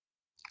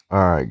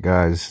All right,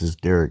 guys, this is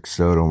Derek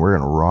Soto, and we're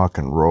going to rock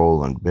and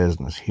roll in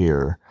business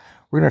here.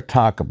 We're going to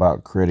talk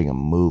about creating a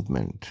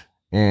movement.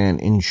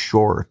 And in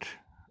short,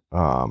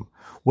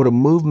 what a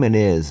movement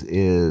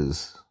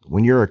is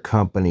when you're a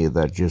company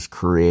that just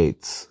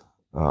creates,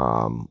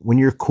 when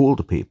you're cool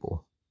to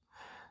people,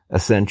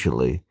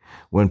 essentially.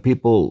 When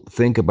people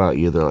think about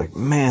you, they're like,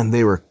 man,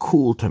 they were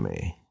cool to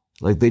me.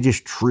 Like, they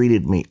just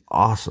treated me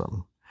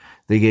awesome.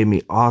 They gave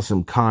me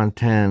awesome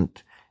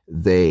content.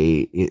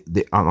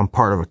 I'm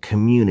part of a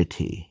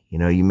community. You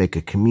know, you make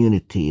a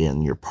community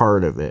and you're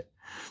part of it.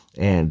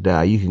 And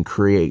you can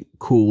create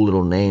cool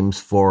little names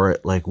for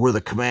it, like we're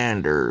the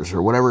commanders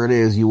or whatever it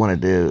is you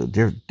want to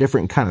do,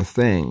 different kind of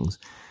things.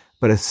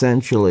 But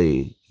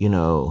essentially, you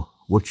know,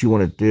 what you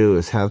want to do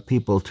is have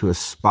people to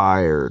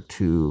aspire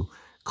to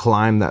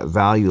climb that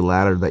value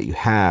ladder that you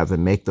have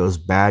and make those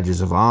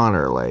badges of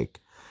honor. Like,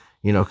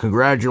 you know,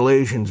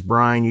 congratulations,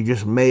 Brian, you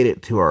just made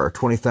it to our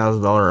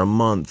 $20,000 a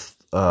month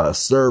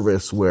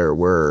service where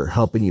we're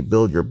helping you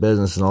build your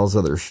business and all this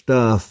other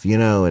stuff, you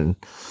know, and,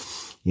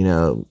 you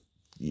know,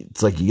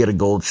 it's like you get a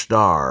gold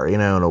star, you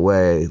know, in a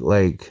way.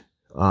 Like,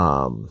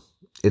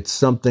 it's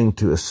something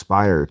to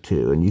aspire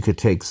to. And you could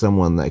take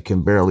someone that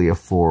can barely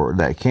afford,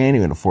 that can't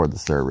even afford the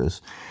service,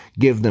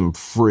 give them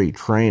free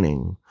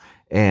training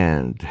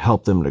and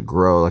help them to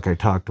grow, like I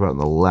talked about in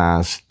the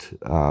last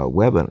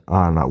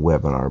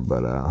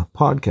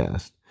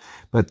podcast.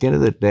 But at the end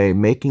of the day,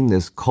 making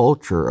this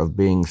culture of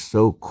being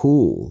so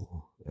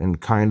cool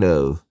and kind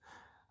of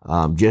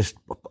just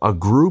a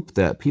group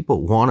that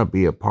people want to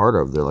be a part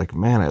of. They're like,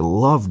 man, I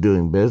love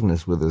doing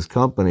business with this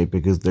company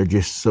because they're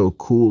just so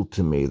cool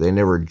to me. They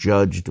never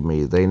judged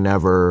me. They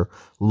never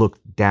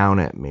looked down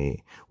at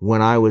me.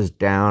 When I was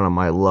down on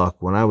my luck,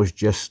 when I was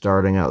just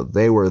starting out,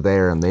 they were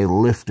there and they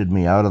lifted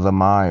me out of the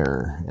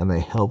mire and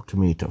they helped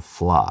me to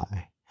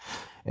fly.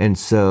 And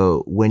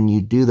so when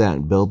you do that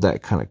and build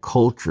that kind of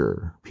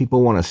culture,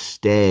 people want to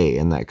stay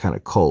in that kind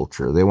of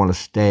culture. They want to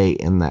stay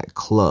in that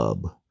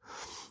club,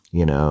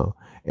 you know.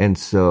 And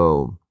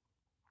so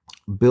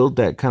build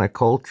that kind of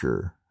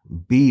culture.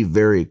 Be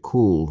very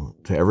cool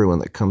to everyone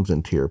that comes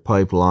into your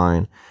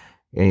pipeline.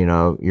 And, you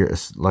know, you're,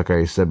 like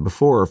I said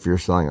before, if you're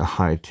selling a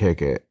high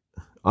ticket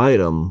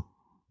item,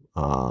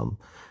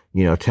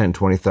 you know, $10,000,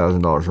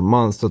 $20,000 a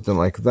month, something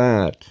like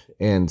that,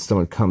 and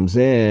someone comes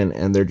in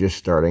and they're just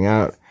starting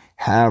out,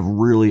 have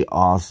really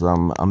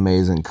awesome,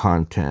 amazing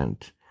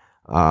content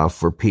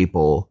for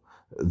people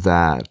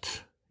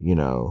that, you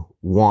know,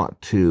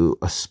 want to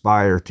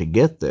aspire to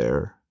get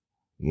there,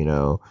 you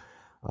know,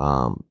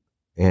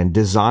 and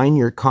design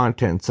your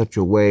content in such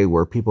a way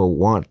where people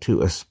want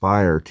to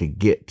aspire to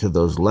get to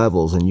those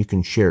levels, and you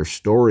can share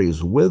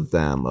stories with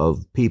them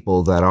of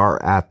people that are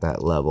at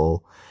that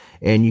level,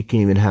 and you can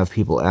even have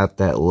people at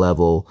that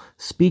level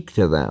speak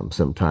to them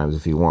sometimes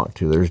if you want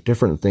to. There's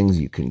different things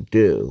you can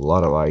do, a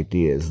lot of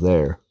ideas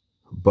there,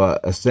 but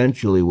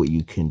essentially what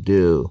you can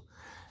do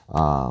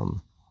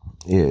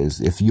is,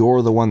 if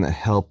you're the one that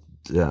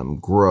helped them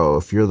grow,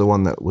 if you're the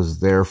one that was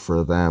there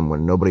for them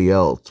when nobody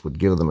else would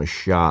give them a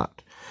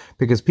shot,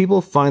 because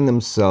people find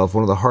themselves,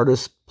 one of the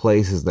hardest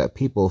places that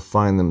people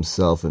find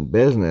themselves in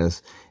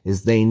business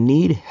is they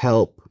need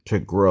help to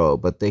grow,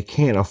 but they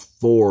can't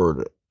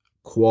afford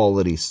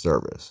quality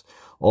service.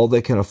 All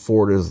they can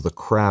afford is the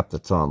crap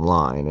that's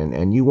online,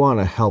 and you want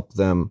to help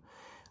them.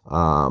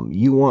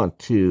 You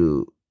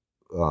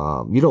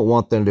don't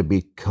want them to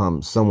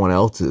become someone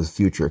else's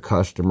future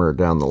customer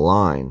down the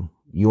line.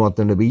 You want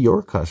them to be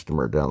your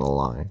customer down the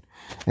line.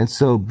 And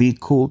so be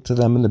cool to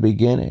them in the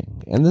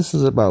beginning. And this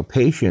is about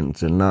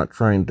patience and not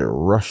trying to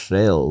rush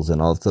sales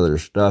and all this other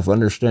stuff.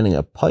 Understanding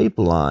a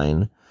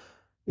pipeline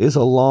is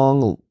a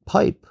long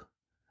pipe,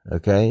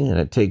 okay? And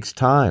it takes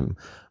time.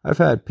 I've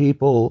had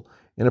people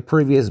in a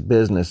previous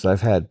business,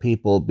 I've had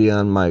people be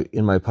in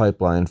my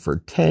pipeline for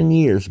 10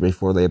 years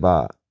before they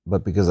bought.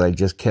 But because I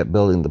just kept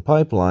building the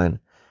pipeline,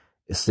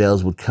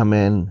 sales would come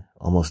in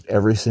almost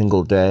every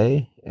single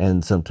day,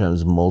 and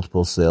sometimes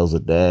multiple sales a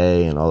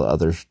day and all the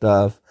other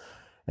stuff.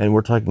 And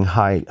we're talking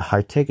high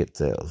ticket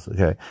sales.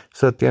 Okay.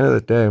 So at the end of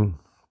the day,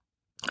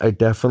 I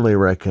definitely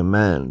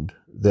recommend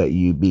that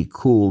you be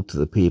cool to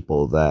the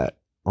people that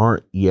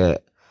aren't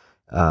yet,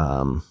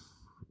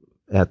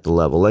 at the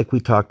level, like we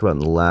talked about in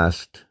the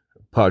last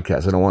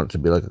podcast. I don't want it to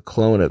be like a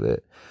clone of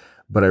it,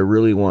 but I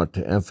really want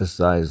to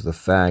emphasize the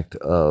fact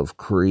of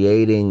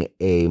creating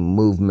a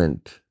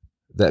movement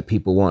that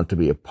people want to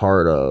be a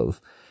part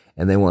of,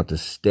 and they want to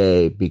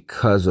stay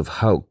because of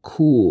how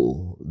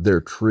cool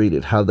they're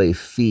treated, how they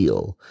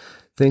feel.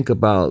 Think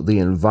about the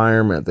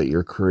environment that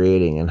you're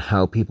creating and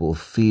how people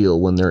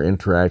feel when they're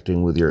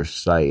interacting with your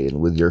site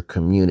and with your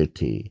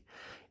community,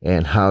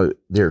 and how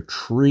they're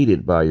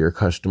treated by your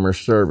customer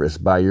service,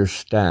 by your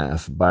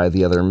staff, by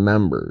the other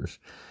members.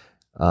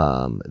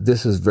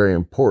 This is very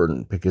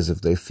important, because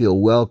if they feel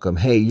welcome,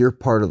 hey, you're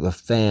part of the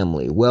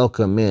family,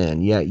 welcome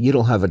in. Yeah, you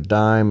don't have a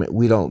dime,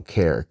 we don't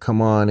care.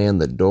 Come on in,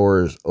 the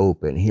door is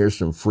open. Here's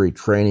some free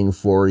training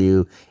for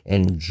you.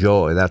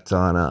 Enjoy, that's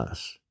on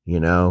us.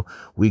 You know,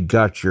 we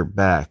got your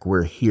back.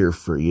 We're here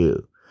for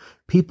you.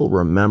 people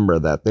remember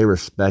that, they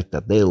respect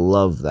that, they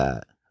love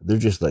that. They're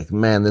just like,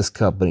 man, this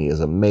company is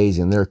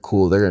amazing. They're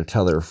cool. They're going to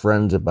tell their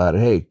friends about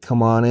it. Hey,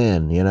 come on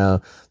in. You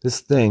know,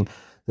 this thing,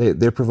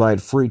 they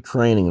provide free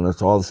training and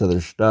it's all this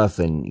other stuff.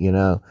 And, you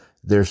know,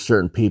 there's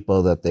certain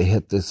people that they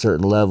hit the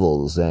certain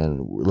levels,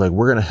 and like,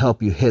 we're going to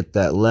help you hit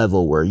that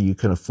level where you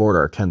can afford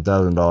our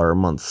 $10,000 a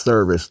month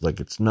service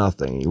like it's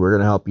nothing. We're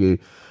going to help you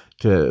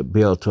to be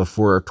able to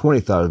afford a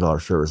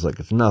 $20,000 service like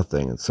it's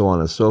nothing, and so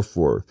on and so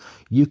forth.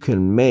 You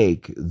can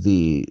make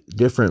the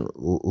different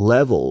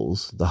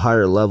levels, the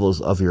higher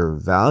levels of your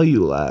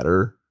value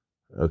ladder,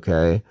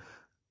 okay,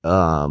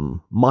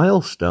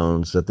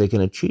 milestones that they can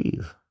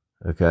achieve,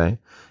 okay,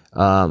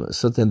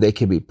 something they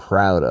can be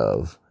proud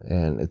of.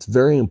 And it's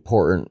very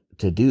important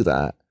to do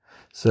that.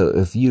 So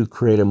if you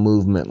create a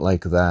movement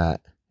like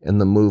that, and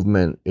the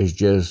movement is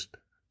just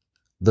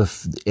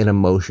in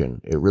emotion,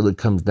 it really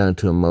comes down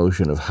to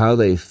emotion of how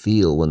they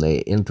feel when they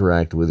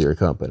interact with your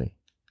company.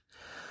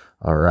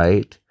 All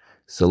right.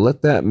 So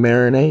let that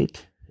marinate,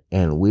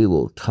 and we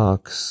will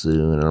talk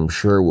soon. And I'm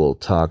sure we'll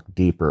talk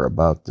deeper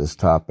about this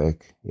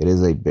topic. It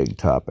is a big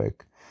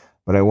topic,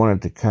 but I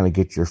wanted to kind of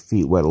get your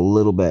feet wet a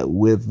little bit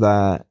with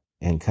that,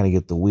 and kind of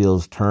get the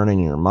wheels turning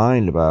in your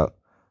mind about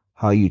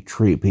how you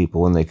treat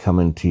people when they come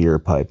into your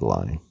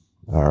pipeline.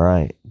 All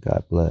right.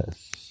 God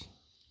bless.